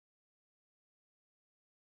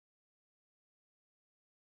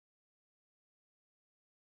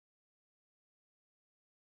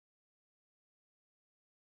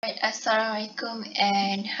Alright, Assalamualaikum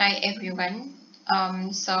and hi everyone.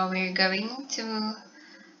 So we're going to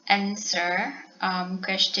answer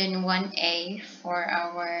question 1A for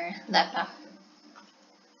our LEPAK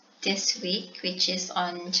this week, which is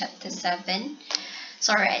on chapter 7.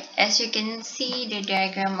 So alright, as you can see the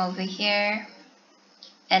diagram over here,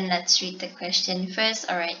 and let's read the question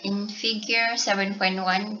first. Alright, in figure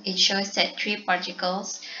 7.1, it shows that three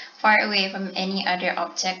particles far away from any other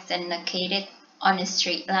objects and located on a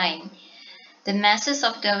straight line. The masses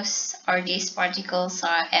of these particles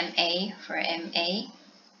are MA for MA.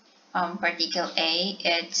 Particle A,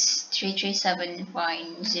 it's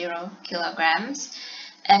 337.0 kilograms.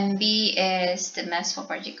 MB is the mass for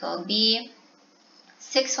particle B,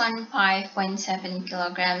 615.7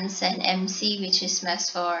 kilograms. And MC, which is mass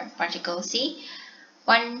for particle C,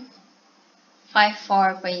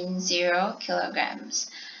 154.0 kilograms.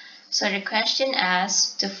 So the question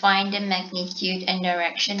asks to find the magnitude and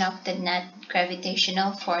direction of the net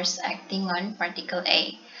gravitational force acting on particle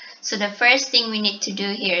A. So the first thing we need to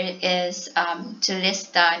do here is to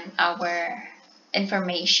list down our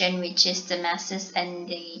information, which is the masses and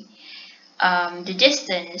the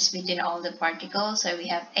distance between all the particles. So we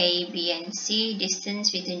have A, B, and C.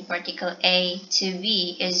 Distance between particle A to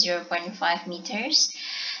B is 0.5 meters.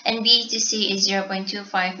 And B to C is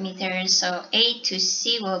 0.25 meters. So A to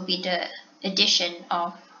C will be the addition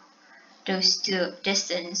of those two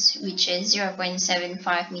distance, which is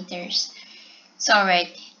 0.75 meters. So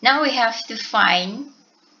alright, now we have to find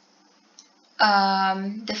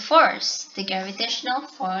the force, the gravitational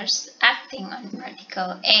force acting on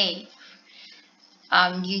particle A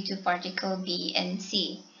due to particle B and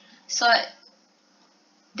C. So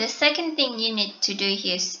the second thing you need to do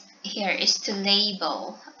here is to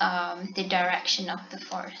label the direction of the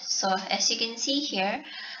force. So as you can see here,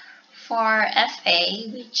 for FA,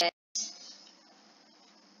 which is,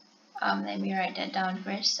 let me write that down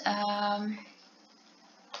first,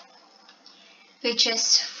 which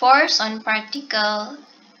is force on particle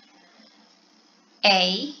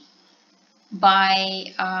A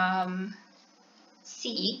by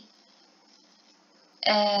C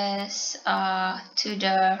is to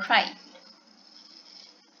the right,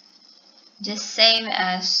 the same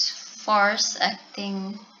as force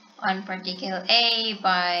acting on particle A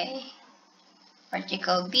by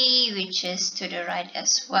particle B, which is to the right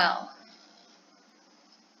as well.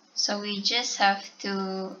 So we just have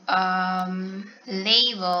to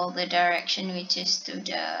label the direction, which is to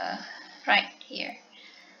the right here.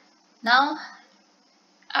 Now,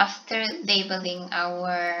 after labeling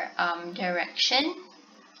our direction,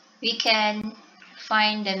 we can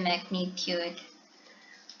find the magnitude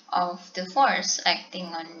of the force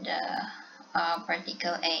acting on the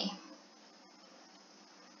particle A.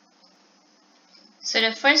 So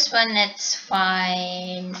the first one, let's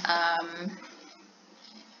find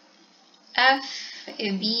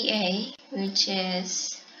FBA, which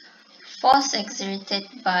is force exerted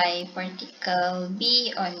by particle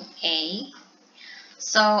B on A.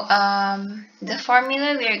 So the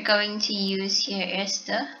formula we are going to use here is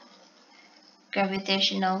the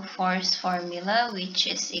gravitational force formula, which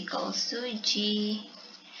is equals to G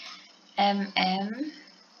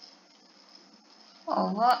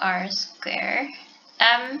over R square.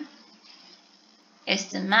 M is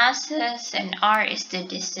the masses and R is the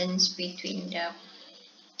distance between the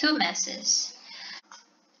two masses.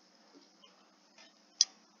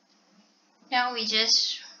 Now we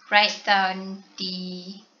just write down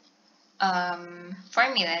the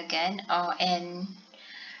formula again, and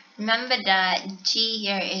remember that G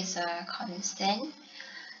here is a constant.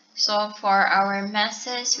 So for our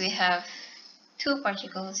masses, we have two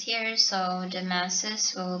particles here, so the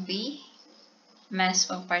masses will be mass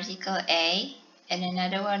for particle A, and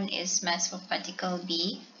another one is mass for particle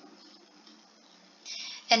B.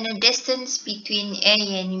 And the distance between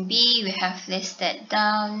A and B, we have listed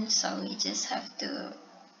down, so we just have to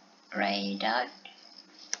write it out,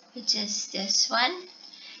 which is this one.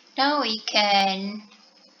 Now we can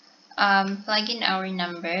plug in our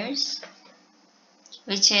numbers,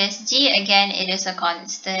 which is G, again, it is a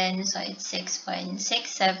constant, so it's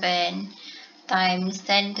 6.67 times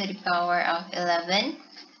 10 to the power of 11,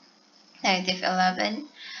 negative 11.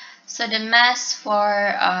 So the mass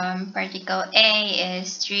for particle A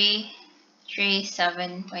is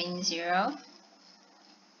 337.0.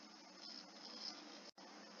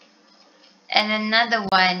 And another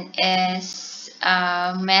one is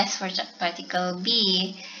mass for particle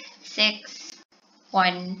B,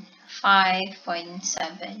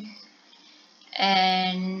 615.7.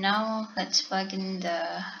 And now let's plug in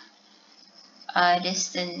the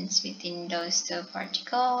distance between those two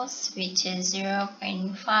particles, which is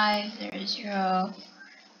 0.500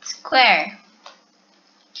 square.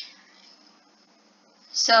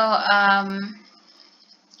 So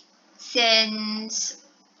since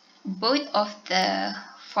both of the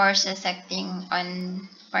forces acting on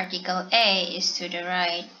particle A is to the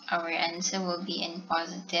right, our answer will be in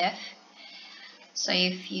positive. So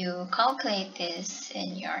if you calculate this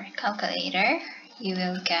in your calculator, you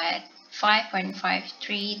will get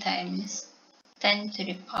 5.53 times 10 to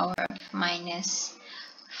the power of minus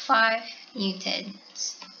 5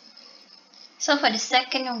 newtons. So for the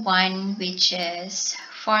second one, which is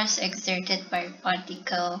force exerted by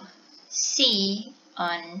particle C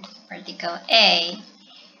on particle A,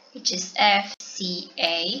 which is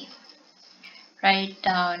FCA, write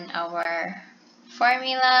down our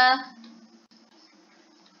formula.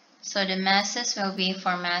 So the masses will be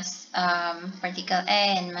for mass particle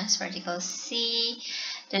A and mass particle C.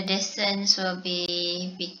 The distance will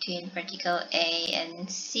be between particle A and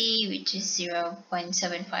C, which is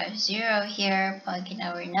 0.750 here. Plug in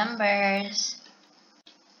our numbers.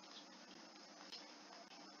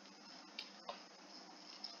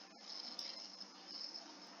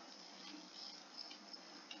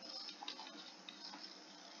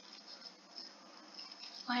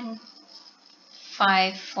 One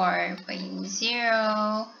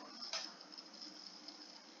 54.0.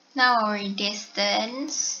 Now our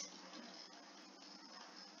distance,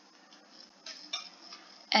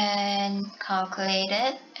 and calculate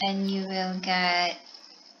it, and you will get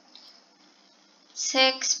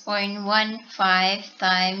 6.15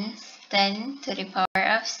 times 10 to the power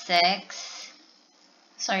of 6,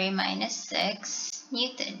 minus 6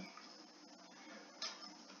 Newton.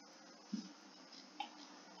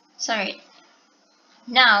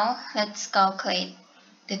 Now let's calculate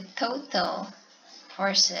the total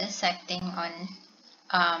forces acting on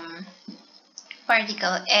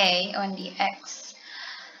particle A on the x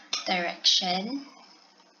direction.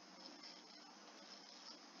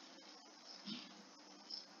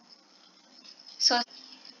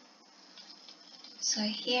 So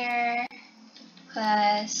here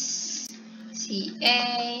plus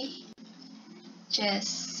CA,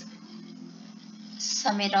 just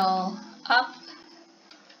sum it all up.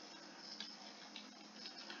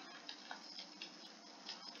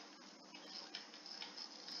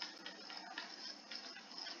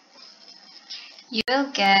 You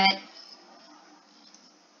will get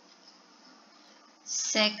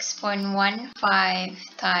 6.15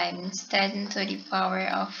 times 10 to the power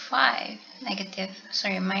of 5,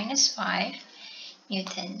 minus 5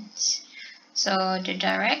 newtons. So the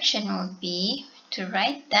direction will be, to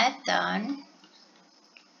write that down,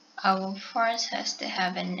 our force has to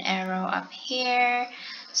have an arrow up here.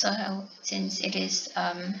 So since it is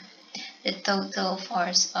the total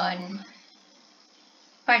force on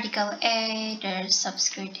particle A, there's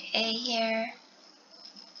subscript A here.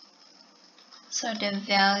 So the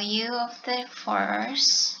value of the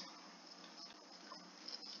force,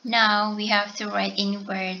 now we have to write in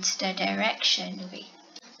words the direction. Wait,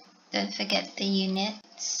 don't forget the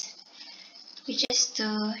units, which is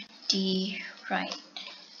to the right.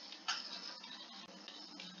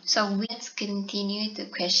 So let's continue to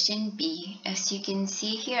question B. As you can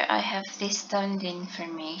see here, I have listed down the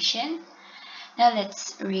information. Now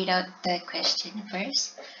let's read out the question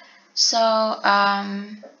first. So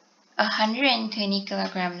 120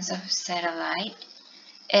 kilograms of satellite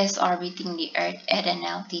is orbiting the Earth at an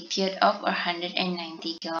altitude of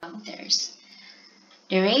 190 kilometers.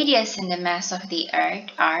 The radius and the mass of the Earth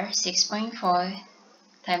are 6.4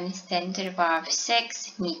 times 10 to the power of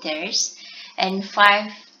 6 meters and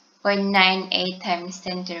 5.98 times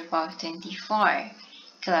 10 to the power of 24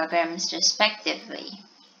 kilograms respectively.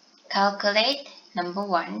 Calculate number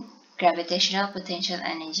 1, gravitational potential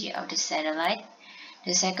energy of the satellite.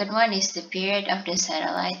 The second one is the period of the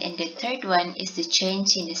satellite, and the third one is the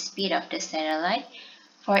change in the speed of the satellite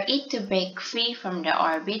for it to break free from the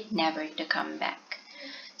orbit, never to come back.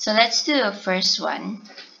 So let's do the first one.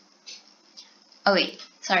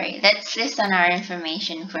 Let's list down our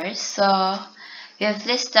information first. So we have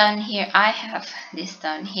listed down here, I have listed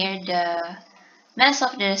down here the mass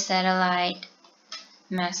of the satellite,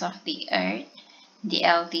 mass of the Earth, the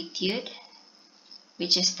altitude,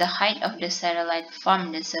 which is the height of the satellite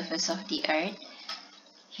from the surface of the Earth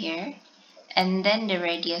here, and then the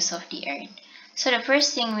radius of the Earth. So the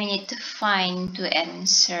first thing we need to find to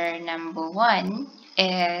answer number 1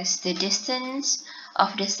 is the distance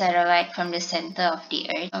of the satellite from the center of the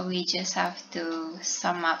Earth. So we just have to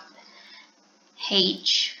sum up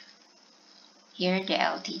h here the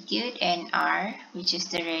altitude and r, which is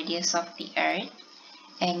the radius of the Earth,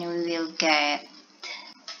 and we will get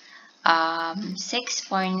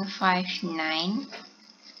 6.59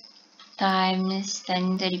 times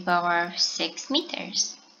 10 to the power of 6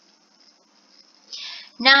 meters.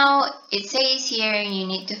 Now it says here you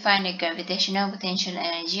need to find the gravitational potential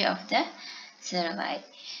energy of the satellite.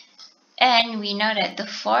 And we know that the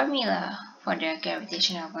formula for the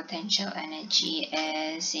gravitational potential energy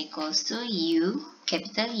is equals to U,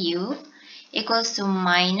 capital U, equals to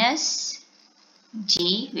minus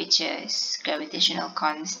G, which is gravitational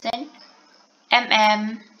constant,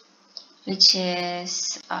 mm, which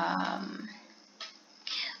is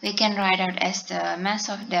we can write out as the mass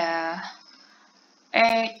of the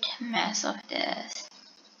Earth, mass of the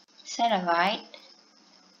satellite,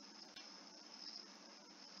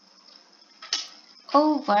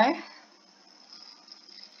 over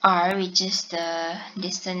r, which is the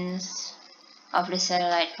distance of the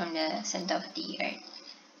satellite from the center of the Earth.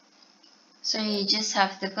 So you just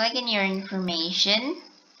have to plug in your information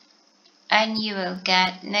and you will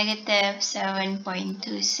get negative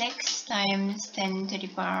 7.26 times 10 to the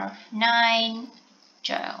power of 9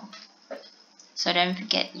 joule. So don't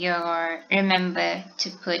forget remember to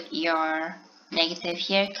put your negative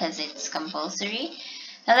here because it's compulsory.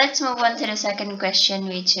 Now let's move on to the second question,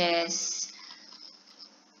 which is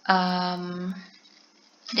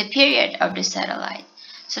the period of the satellite.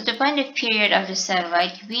 So to find the period of the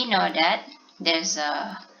satellite, we know that there's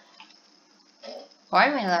a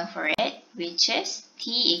formula for it, which is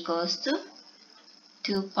T equals to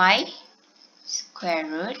 2 pi square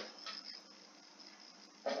root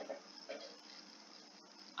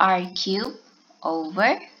r cubed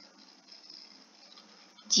over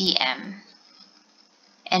gm.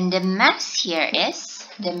 And the mass here is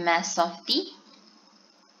the mass of the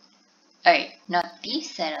Earth, not the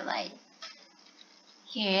satellite.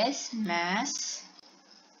 Here is mass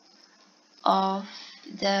of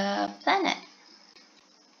the planet.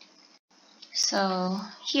 So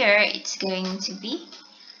here it's going to be,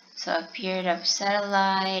 so a period of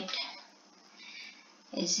satellite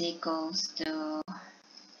is equals to,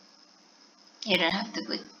 you don't have to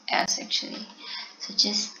put S actually, so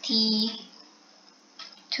just T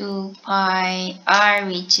 2 pi r,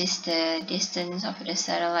 which is the distance of the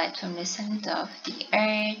satellite from the center of the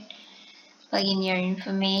Earth. Plug in your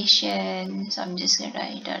information, so I'm just going to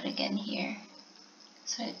write it out again here.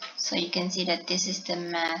 So you can see that this is the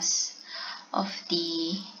mass of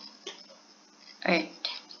the Earth.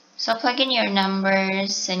 So plug in your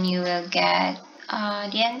numbers and you will get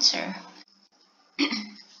the answer.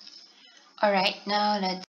 Alright, now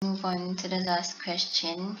let's move on to the last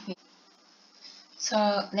question.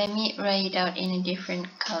 So let me write it out in a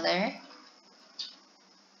different color.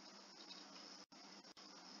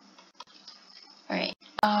 Alright,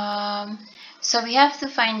 so we have to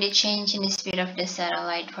find the change in the speed of the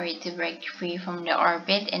satellite for it to break free from the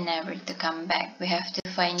orbit and never to come back. We have to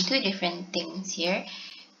find two different things here,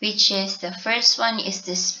 which is the first one is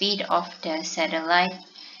the speed of the satellite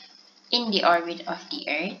in the orbit of the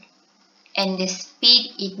Earth and the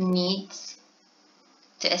speed it needs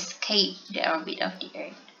to escape the orbit of the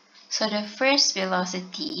Earth. So the first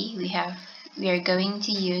velocity we are going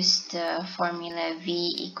to use the formula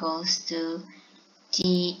V equals to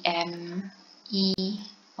gme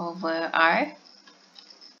over r,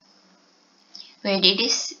 where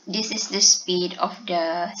this is the speed of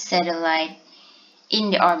the satellite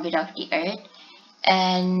in the orbit of the Earth,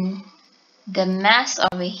 and the mass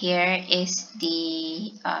over here is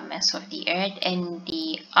the mass of the Earth, and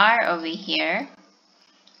the r over here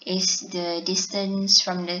is the distance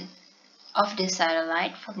of the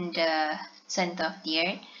satellite from the center of the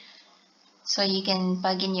Earth. So you can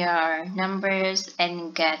plug in your numbers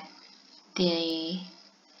and get the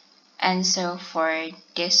answer for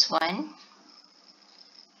this one,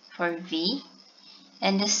 for V.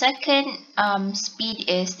 And the second speed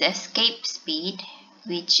is the escape speed,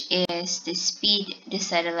 which is the speed the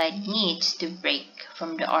satellite needs to break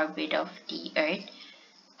from the orbit of the Earth.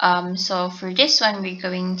 So for this one, we're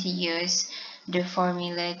going to use the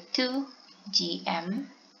formula 2gm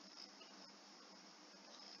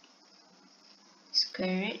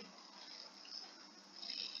square root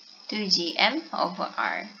 2gm over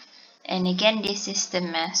r. And again, this is the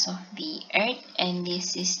mass of the Earth, and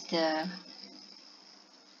this is the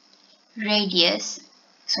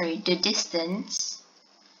the distance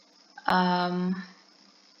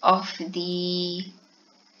of the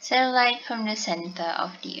satellite from the center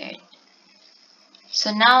of the Earth.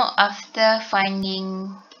 So now, after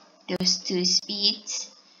finding those two speeds,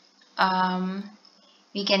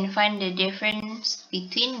 we can find the difference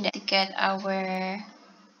between them to get our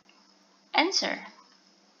answer.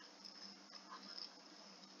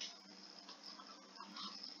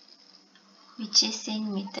 Which is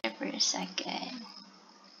in meter per second.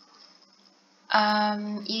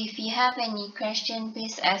 If you have any question,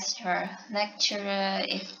 please ask your lecturer.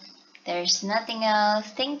 If there's nothing else,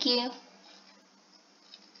 thank you.